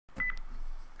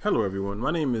Hello everyone,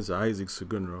 my name is Isaac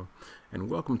Segunro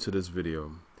and welcome to this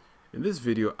video. In this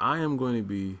video I am going to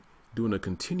be doing a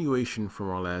continuation from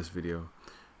our last video.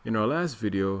 In our last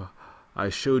video I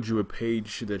showed you a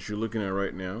page that you're looking at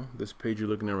right now, this page you're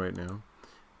looking at right now,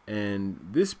 and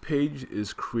this page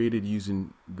is created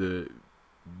using the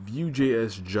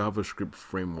Vue.js JavaScript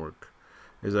framework.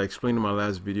 As I explained in my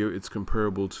last video, it's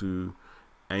comparable to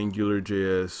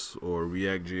AngularJS or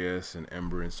React.js and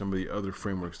Ember and some of the other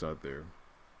frameworks out there.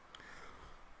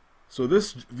 So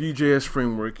this Vue.js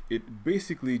framework, it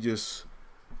basically just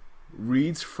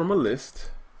reads from a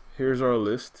list. Here's our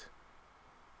list.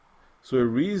 So it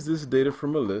reads this data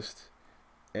from a list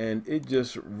and it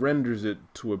just renders it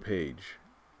to a page,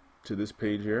 to this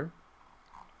page here.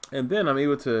 And then I'm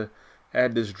able to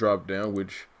add this drop down,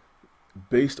 which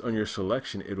based on your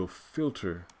selection, it'll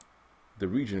filter the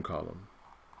region column.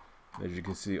 As you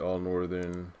can see, all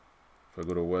northern. If I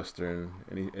go to western,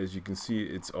 and as you can see,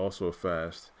 it's also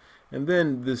fast. And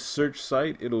then this search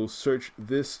site, it'll search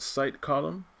this site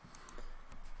column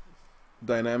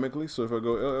dynamically. So if I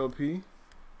go LLP,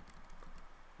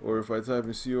 or if I type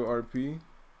in CORP,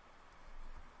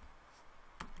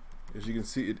 as you can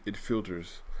see, it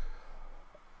filters.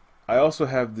 I also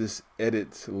have this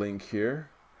edit link here,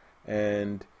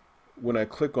 and when I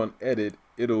click on edit,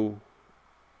 it'll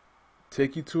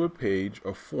take you to a page,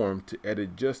 a form, to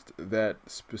edit just that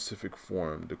specific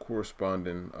form, the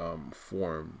corresponding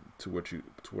form to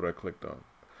what I clicked on.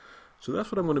 So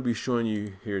that's what I'm going to be showing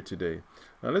you here today.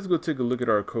 Now let's go take a look at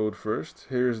our code first.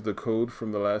 Here's the code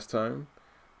from the last time.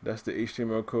 That's the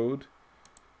HTML code.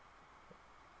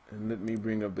 And let me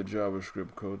bring up the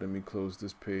JavaScript code. Let me close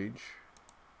this page.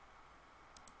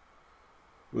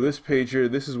 Well, this page here,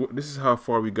 this is how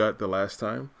far we got the last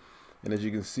time. And as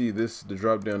you can see, the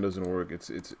drop down doesn't work.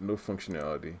 It's no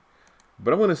functionality.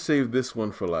 But I'm going to save this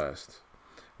one for last.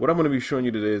 What I'm going to be showing you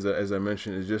today, as I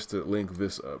mentioned, is just to link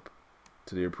this up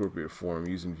to the appropriate form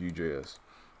using Vue.js.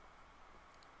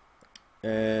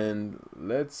 And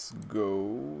let's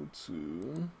go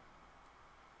to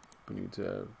a new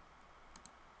tab.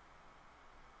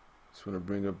 Just want to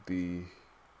bring up the.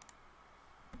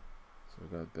 So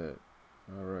I got that.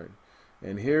 All right.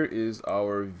 And here is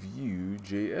our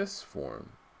Vue.js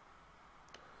form.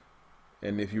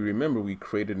 And if you remember, we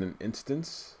created an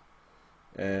instance,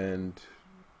 and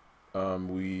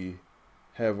we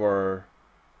have our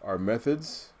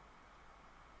methods,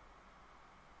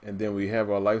 and then we have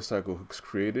our lifecycle hooks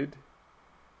created,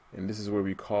 and this is where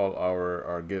we call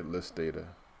our get list data.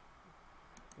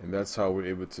 And that's how we're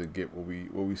able to get what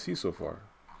we see so far.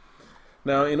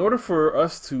 Now, in order for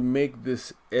us to make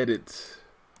this edit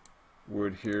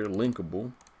word here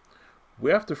linkable,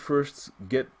 we have to first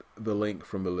get the link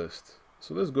from the list.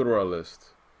 So let's go to our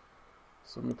list.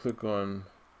 So I'm going to click on,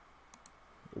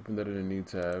 open that in a new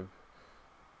tab,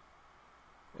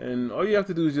 and all you have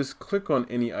to do is just click on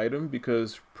any item,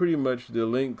 because pretty much the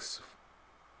links,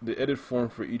 the edit form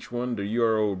for each one, the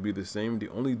URL will be the same. The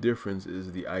only difference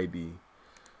is the ID.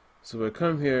 So if I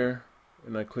come here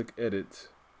and I click edit,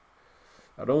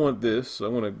 I don't want this, so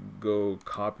I'm going to go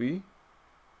copy.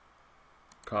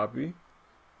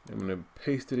 I'm going to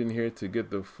paste it in here to get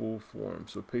the full form.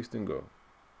 So paste and go.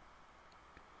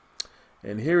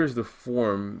 And here is the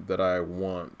form that I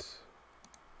want.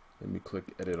 Let me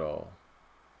click edit all.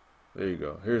 There you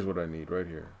go. Here's what I need right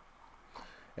here.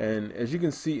 And as you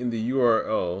can see in the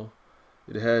URL,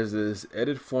 it has this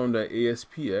edit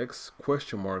form.aspx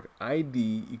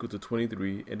ID equal to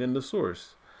 23 and then the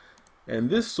source. And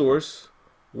this source,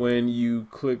 when you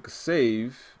click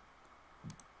save,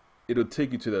 it'll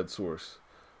take you to that source.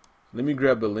 Let me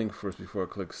grab the link first before I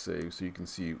click save so you can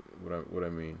see what I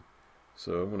mean.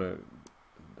 So I'm gonna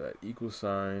that equal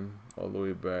sign all the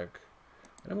way back,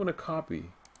 and I'm gonna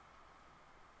copy.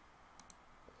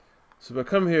 So if I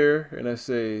come here and I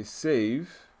say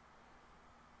save,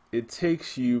 it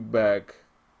takes you back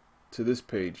to this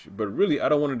page. But really, I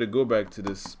don't want it to go back to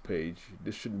this page.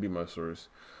 This shouldn't be my source.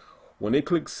 When they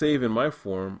click save in my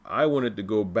form, I want it to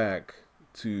go back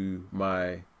to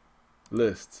my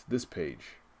list, this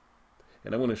page,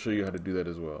 and I'm going to show you how to do that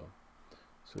as well.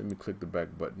 So let me click the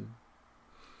back button.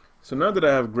 So now that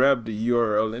I have grabbed the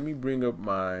URL, let me bring up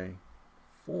my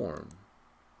form,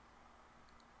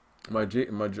 my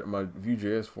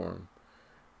Vue.js form,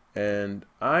 and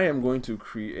I am going to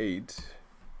create.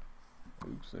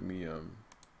 Oops, let me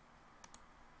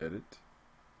edit.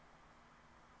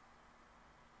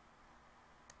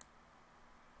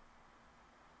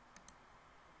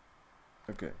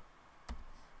 Okay.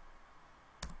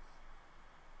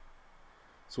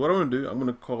 So what I'm going to do, I'm going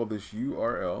to call this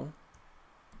URL,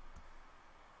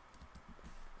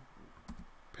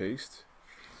 paste,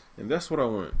 and that's what I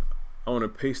want. I want to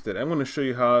paste that. I'm going to show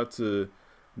you how to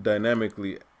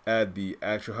dynamically add the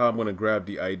actual, how I'm going to grab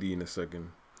the ID in a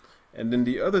second. And then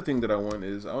the other thing that I want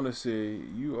is I want to say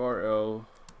URL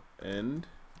end,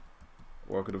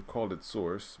 or I could have called it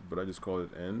source, but I just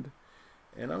called it end.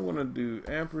 And I'm going to do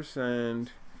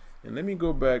ampersand, and let me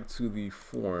go back to the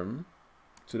form,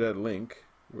 to that link.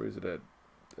 Where is it at?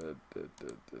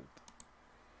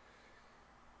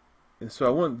 And so I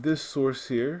want this source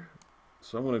here.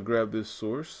 So I'm going to grab this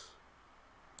source,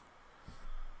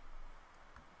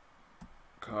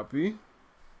 copy,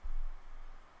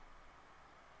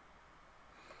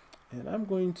 and I'm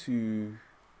going to,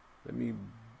 I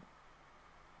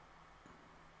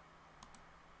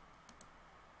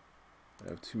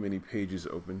have too many pages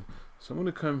open. So I'm going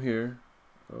to come here.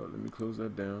 Let me close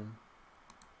that down.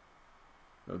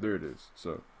 Oh, there it is.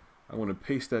 So I want to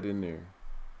paste that in there.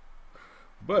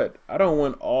 But I don't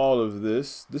want all of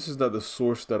this. This is not the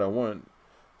source that I want.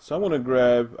 So I want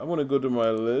to go to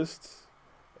my list,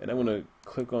 and I want to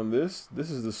click on this. This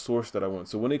is the source that I want.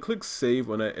 So when I click save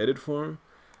on that edit form,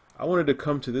 I wanted to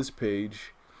come to this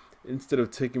page instead of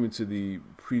taking me to the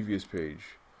previous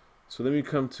page. So let me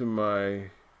come to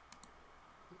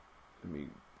let me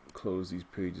close these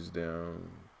pages down.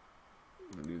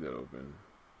 Let me leave that open.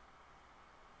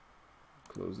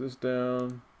 Close this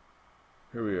down.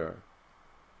 Here we are.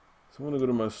 So I'm going to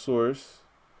go to my source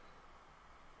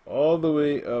all the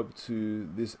way up to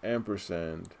this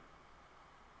ampersand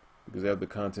because I have the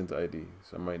content ID,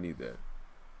 so I might need that.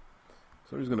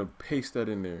 So I'm just going to paste that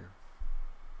in there.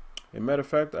 As a matter of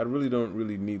fact, I really don't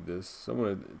need this, so I'm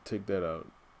going to take that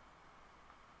out.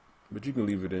 But you can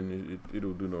leave it in,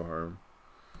 it'll do no harm.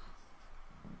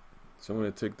 So I'm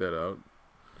going to take that out.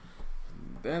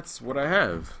 That's what I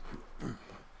have.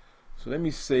 So let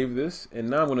me save this, and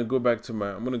now I'm going to go back to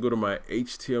my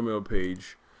HTML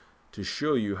page to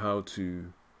show you how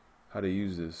to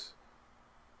use this.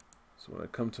 So when I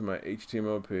come to my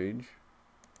HTML page,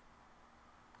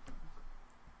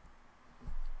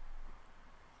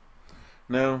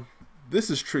 now this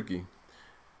is tricky.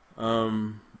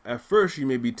 At first you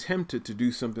may be tempted to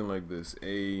do something like this,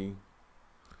 and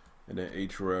then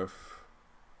href,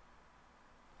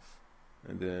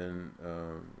 and then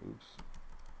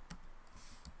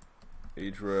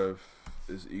href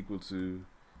is equal to,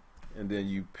 and then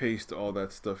you paste all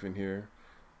that stuff in here.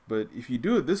 But if you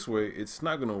do it this way, it's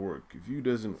not gonna work. Vue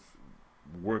doesn't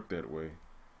work that way.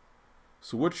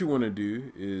 So what you want to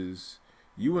do is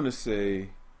you want to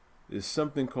say there's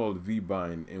something called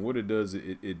vbind, and what it does,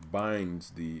 it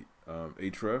binds the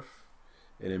href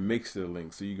and it makes it a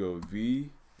link. So you go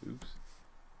v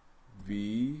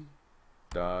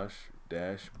dash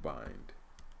bind,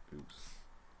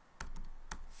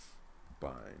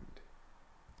 bind,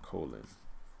 colon.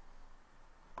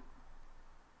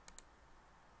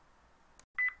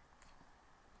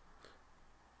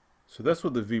 So that's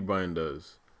what the vbind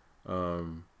does.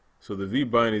 So the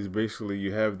vbind is basically,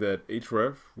 you have that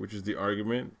href, which is the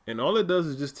argument, and all it does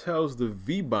is just tells the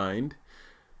vbind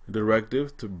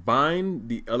directive to bind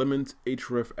the element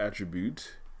href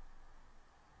attribute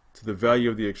to the value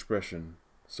of the expression.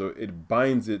 So it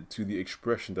binds it to the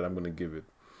expression that I'm going to give it.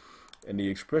 And the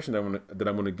expression that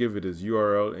I'm going to give it is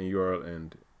URL and URL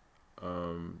end.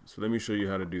 So let me show you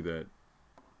how to do that.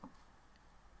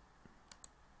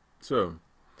 So,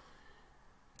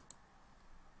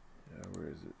 where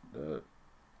is it?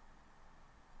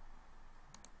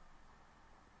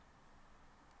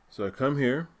 So I come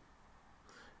here,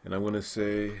 and I'm going to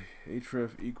say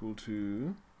href equal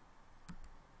to,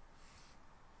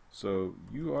 so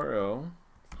URL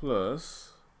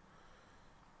plus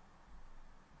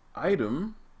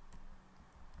item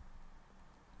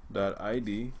dot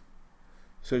ID.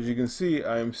 So as you can see,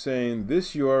 I'm saying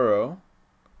this URL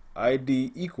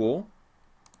ID equal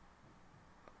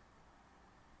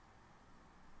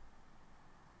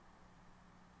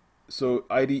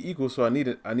ID equals, so I need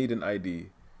an ID.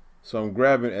 So I'm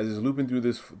grabbing, as it's looping through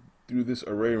this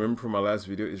array. Remember from my last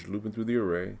video, it's looping through the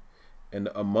array, and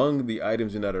among the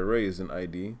items in that array is an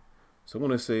ID. So I'm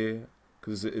going to say,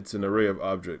 because it's an array of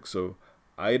objects, so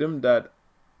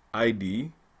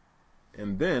item.id,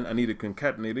 and then I need to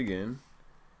concatenate again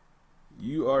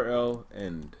URL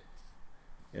end,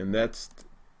 and that's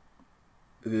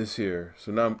this here.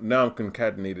 So now I'm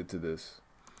concatenated to this.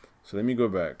 So let me go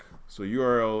back. So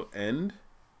URL end,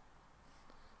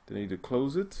 then I need to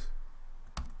close it,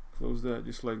 close that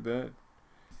just like that,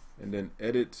 and then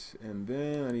edit, and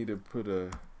then I need to put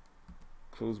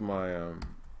close my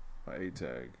my A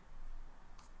tag.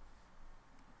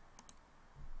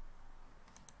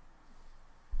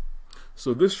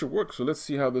 So this should work. So let's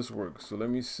see how this works. So let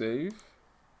me save.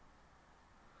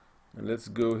 And let's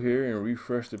go here and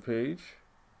refresh the page.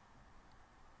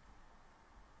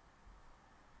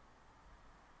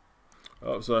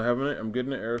 Oh, so I'm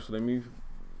getting an error, so let me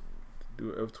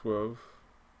do F12.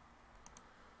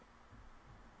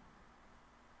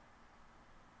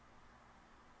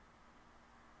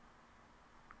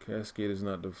 Cascade is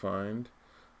not defined.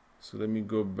 So let me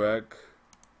go back.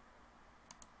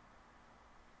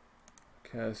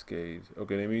 Cascade.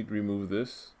 Okay, let me remove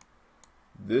this.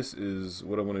 This is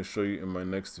what I'm going to show you in my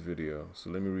next video. So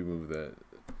let me remove that.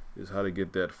 Is how to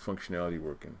get that functionality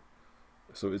working.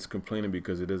 So it's complaining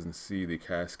because it doesn't see the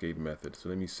cascade method. So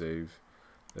let me save.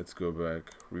 Let's go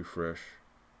back, refresh.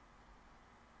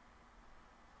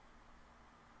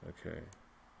 Okay.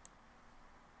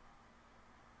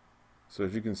 So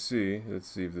as you can see, let's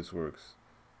see if this works.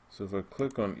 So if I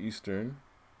click on Eastern,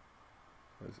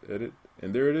 let's edit,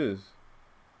 and there it is.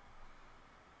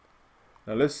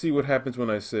 Now let's see what happens when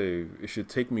I save. It should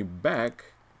take me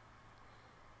back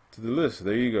to the list.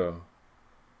 There you go.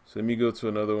 So let me go to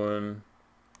another one.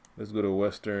 Let's go to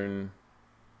Western.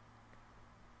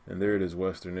 And there it is,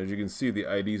 Western. As you can see, the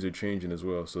IDs are changing as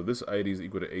well. So this ID is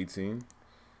equal to 18.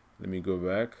 Let me go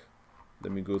back.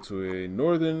 Let me go to a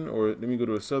northern, or let me go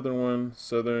to a southern one.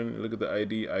 Southern, look at the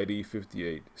ID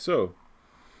 58. So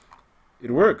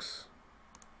it works.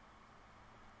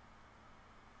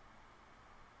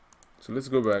 So let's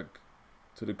go back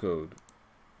to the code.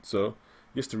 So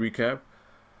just to recap,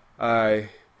 I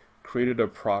created a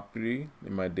property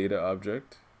in my data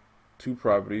object, two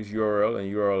properties, URL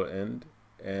and URL end,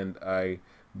 and I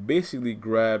basically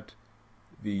grabbed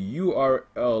the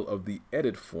URL of the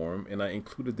edit form and I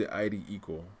included the ID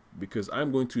equal because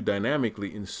I'm going to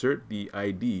dynamically insert the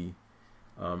ID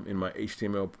in my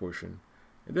HTML portion.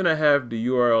 And then I have the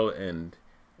URL end,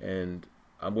 and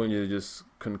I'm going to just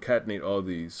concatenate all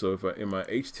these. So if in my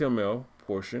HTML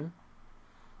portion,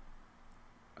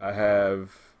 I'm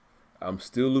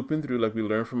still looping through like we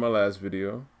learned from my last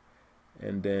video,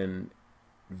 and then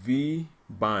v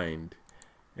bind.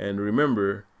 And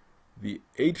remember, the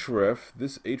href,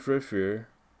 this href here,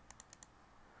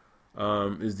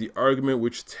 is the argument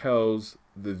which tells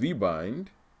the vbind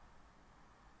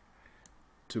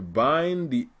to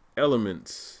bind the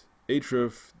elements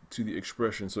href to the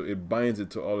expression. So it binds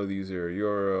it to all of these here: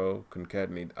 URL,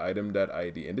 concatenate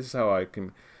item.id. And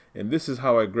this is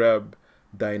how I grab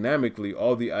dynamically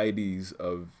all the IDs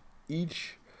of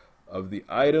each of the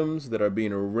items that are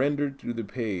being rendered through the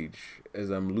page as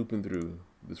I'm looping through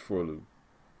this for loop.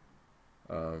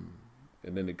 And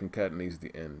then it concatenates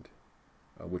the end,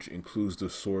 which includes the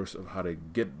source of how to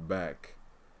get back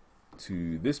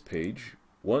to this page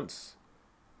once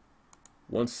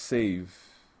save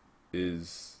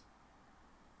is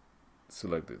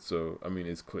selected. So I mean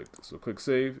it's clicked. So click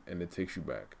save and it takes you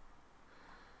back.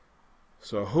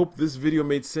 So I hope this video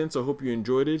made sense. I hope you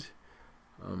enjoyed it.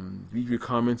 Leave your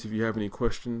comments if you have any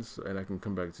questions and I can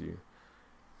come back to you.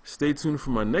 Stay tuned for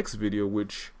my next video,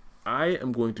 which I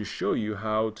am going to show you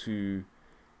how to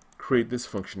create this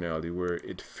functionality where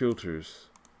it filters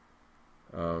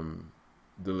the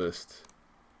list,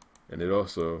 and it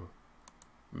also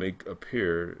make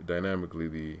appear dynamically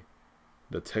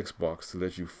the text box to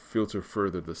let you filter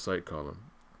further the site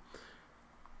column.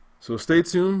 So stay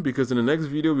tuned, because in the next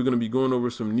video we're going to be going over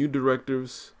some new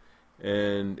directives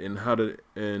and how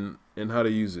to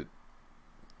use it.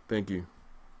 Thank you.